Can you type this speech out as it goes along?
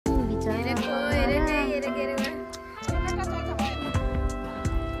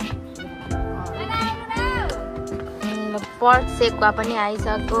Pork sekuwa पनि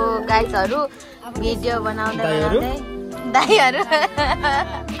आइसक्यो गाइजहरु video बनाउँदै बनाउँदै दाइहरु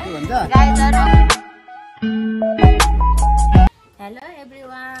गाइजहरु hello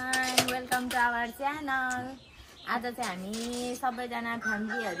everyone welcome to our channel आज चाहिँ हामी सबैजना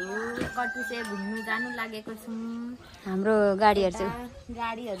फ्यामिलीहरु कटुसे घुम्नु जानु लागेको छौं हाम्रो गाडीहरु छ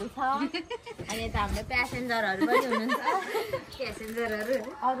अनि यता हाम्रो प्यासेन्जरहरु पनि हुनुहुन्छ प्यासेन्जरहरु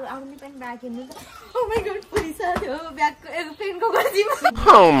अरु आउने पनि बाँकी हुनुहुन्छ ओ माय गॉड पुलिस आयो ब्यागको एक पेनको गर्दिनु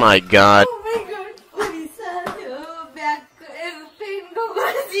ओ माय गॉड पुलिस आयो ब्यागको एक पेनको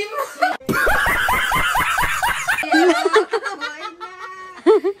गर्दिनु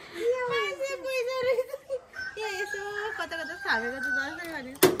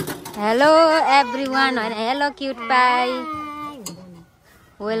Hello everyone and hello cute pie.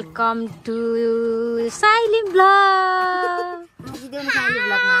 Welcome to Silent Vlog.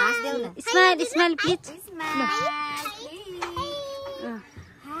 Smile please.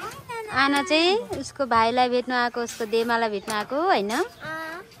 आना चाहिँ उसको भाइलाई भेट्न आको उसको देमालाई भेट्न आको हैन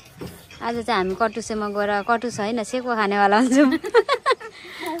आज चाहिँ हामी कटुसेमा गएर कटुस हैन सेकुवा खानेवाला हुन्छौं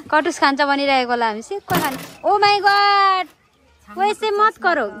कटुस खान्छ भनिरहेको होला हामी सेकुवा खाने ओ माय गॉड वैसे मत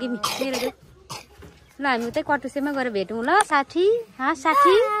करो गिमी मेरो दे ल हामी उतै कटुसेमा गएर भेटौं ल साथी हाँ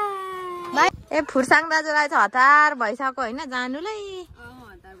साथी बाइ ए फुरसाङ दाजुलाई त हतार भइसक्यो हैन जानुलाई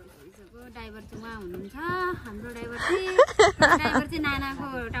हतार भइसक्यो ड्राइभर चाहिँ उहाँ हुनुहुन्छ हाम्रो ड्राइभर चाहिँ नानाको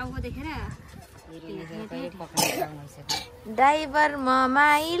टाउको देखेर ड्राइभर म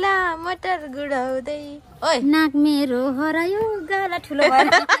माइला मोटर गुडाउँदै ओइ नाक मेरो हरायो गाला ठुलो भएर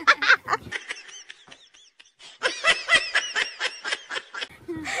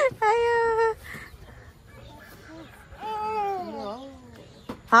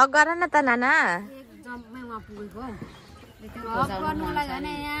हक गर न त नाना जम्मै मा पुगेको हक गर्नुलाई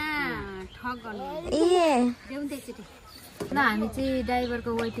भने यहाँ ठक गर्नु ए देऊ त्यसरी ल हामी चाहिँ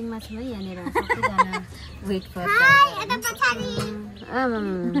ड्राइभरको वेटिङमा छौँ है यहाँनिर सबैजना वेट गर्छ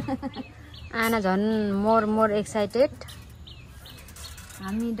आना झन् मोर एक्साइटेड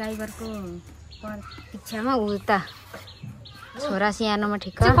हामी ड्राइभरको प्रतीक्षामा उता छोरा सानोमा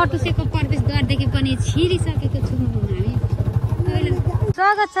ठिक्क कटुसेको प्रवेश द्वारदेखि पनि छिरिसकेको छौँ हामी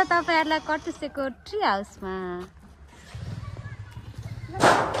स्वागत छ तपाईहरुलाई कटुसेको ट्री हाउसमा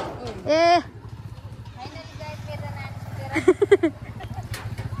ए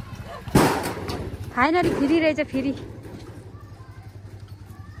फाइनली फ्री रहेछ फ्री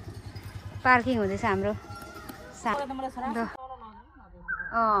पार्किङ हुँदैछ हाम्रो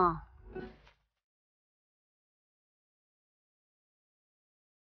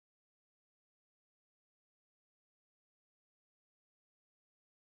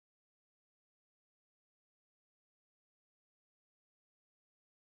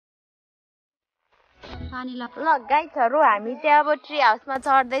पानी ल गाइजहरु हामी चाहिँ अब ट्री हाउसमा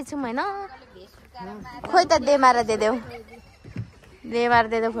चढ्दै छौं हैन खोइ त देमार देदेऊ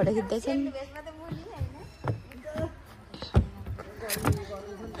फोटो खिच्दै छन्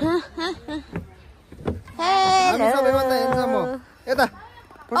हामी सबैभन्दा हेन्सम हो यता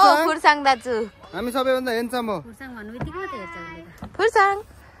ओ फुरसाङ दाजु हामी सबैभन्दा हेन्सम हो फुरसाङ भन्नु बित्तिकै त हेर्छ फुरसाङ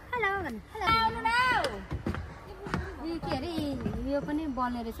हेलो यो पनि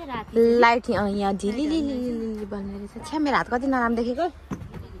बल्ने रहेछ राति लाइट यहाँ झिलिली बल्ने रहेछ छ्या मेरो हात कति नराम्रो देखेको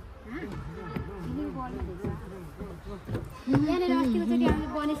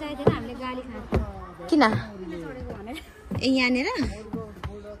किन ए यहाँनिर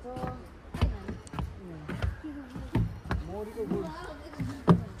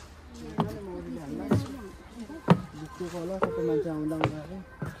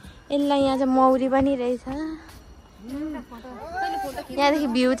यसलाई यहाँ चाहिँ मौरी पनि रहेछ यहाँदेखि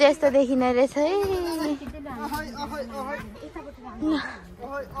भ्यू चाहिँ यस्तो देखिने रहेछ है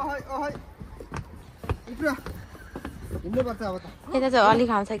यता चाहिँ अलिक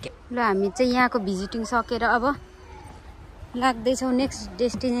आउँछ के ल हामी चाहिँ यहाँको भिजिटिङ सकेर अब लाग्दैछौँ नेक्स्ट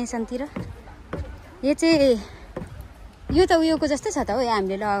डेस्टिनेसनतिर यो चाहिँ यो त उयोको जस्तै छ त हो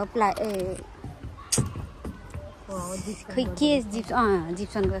हामीले खै के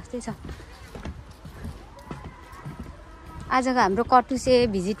जिप्सनको जस्तै छ आजको हाम्रो कटुसे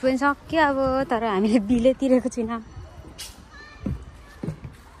भिजिट पनि सक्यो अब तर हामीले बिलै तिरेको छैनौँ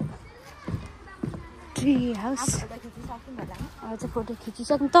ट्री हाउस अब चाहिँ फोटो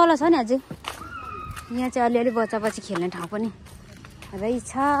खिचिसक्नु तल छ नि अझै यहाँ चाहिँ अलिअलि बच्चा पछि खेल्ने ठाउँ पनि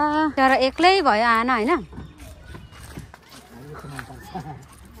रहेछ तर एक्लै भयो आना होइन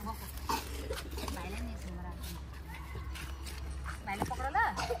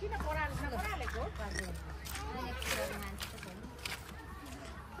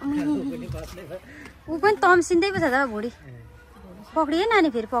ऊ पनि तम्सिँदै पो छ त भुडी पक्रिए नानी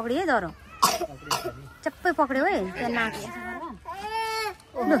फेरि पक्रिए डर चप्पै पक्रियो है त्यहाँ नाक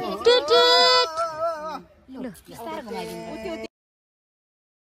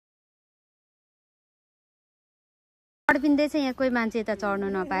चढ्पिँदैछ यहाँ कोही मान्छे यता चढ्नु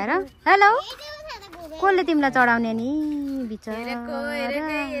नपाएर हेलो कसले तिमीलाई चढाउने नि बिचरा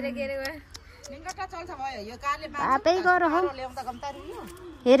पापै गर हौ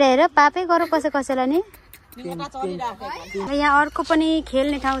हेर हेर पापै गर कसैलाई नि यहाँ अर्को पनि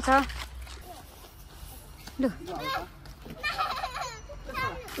खेल्ने ठाउँ छ लु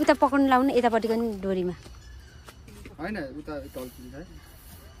उता पक्र्नु लाउनु यतापट्टिको नि डोरीमा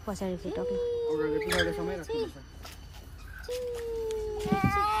पछाडि फिटक्नु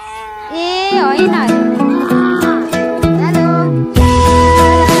ए होइन हेलो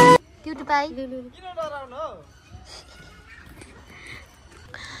क्युट पाइ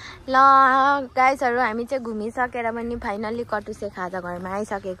ल गाइसहरू हामी चाहिँ घुमिसकेर पनि फाइनल्ली कटुसे खाजा घरमा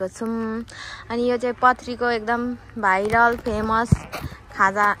आइसकेको छौँ अनि यो चाहिँ पथरीको एकदम भाइरल फेमस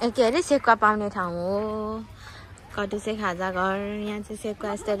खाजा के अरे सेकुवा पाउने ठाउँ हो कटुसे खाजा घर यहाँ चाहिँ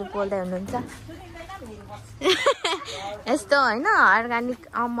सेकुवा यस्तोहरू पोल्दै हुनुहुन्छ यस्तो होइन अर्ग्यानिक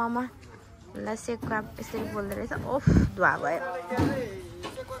अम्मामा ल सेकुवा यसरी पोल्दो रहेछ ओफ धुवा भयो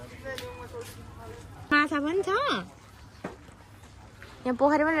माछा पनि छ यहाँ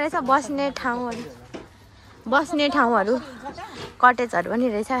पोखरी पनि रहेछ बस्ने ठाउँहरू कटेजहरू पनि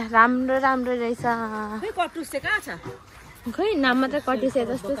रहेछ राम्रो राम्रो रहेछ खै नाम मात्रै कटुसे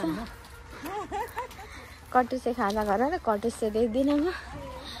जस्तो छ कटुसे खाजा घर र कटुसे देख्दिनँ म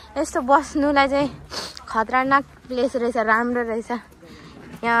यस्तो बस्नुलाई चाहिँ खतरनाक प्लेस रहेछ राम्रो रहेछ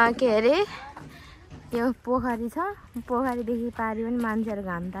यहाँ के अरे यो पोखरी छ पोखरीदेखि पारि पनि मान्छेहरू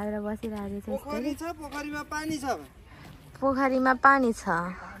घाम तारेर बसिरहेको रहेछ पोखरीमा पानी छ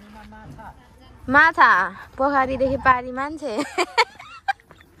माछा पोखरीदेखि पारि मान्छे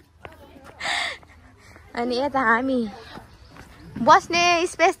अनि यता हामी बस्ने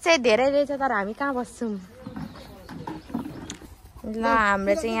स्पेस चाहिँ धेरै रहेछ तर हामी कहाँ बस्छौँ ल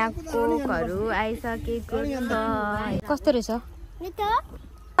हाम्रो चाहिँ यहाँ कोकहरू आइसकेको छ कस्तो रहेछ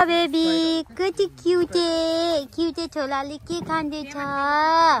बेबी कति क्युटे छोलाले के खाँदैछ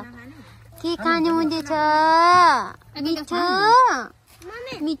के खानु हुँदैछ मिठो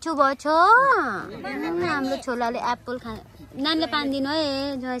मिठो भएछ हाम्रो छोलाले एप्पल खा नानीले पानी दिनु है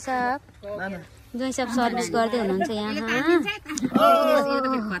जय सब सर्भिस गर्दै हुनुहुन्छ यहाँ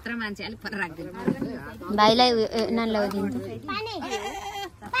भाइलाई नानीलाई दिन्छ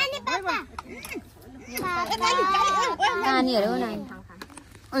पानीहरू हो नानी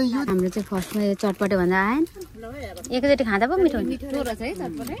हाम्रो चाहिँ फर्स्टमा यो चटपटे भन्दा आएन एकैचोटि खाँदा पो मिठो हुन्छ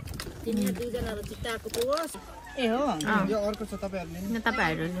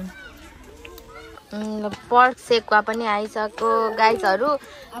पर्क सेकुवा पनि आइसक्यो गाइसहरू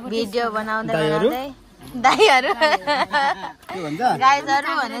भिडियो बनाउँदै बनाउँदै दाइहरू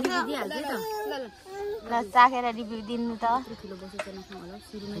गाइसहरू भनेको ल चाखेर रिभ्यू दिनु त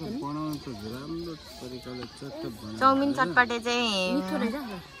चाउमिन चटपटे चाहिँ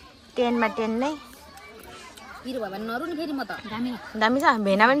 10 मा 10 नै दामी छ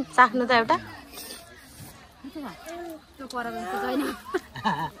भेना पनि चाख्नु त एउटा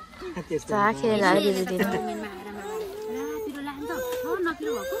चाखेर रिभ्यू दिनु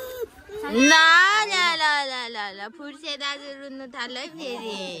ल ल ल ल ल फुर्से दाजु रुन्नु थाल्यो है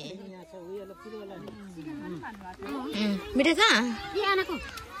फेरि मिठो छ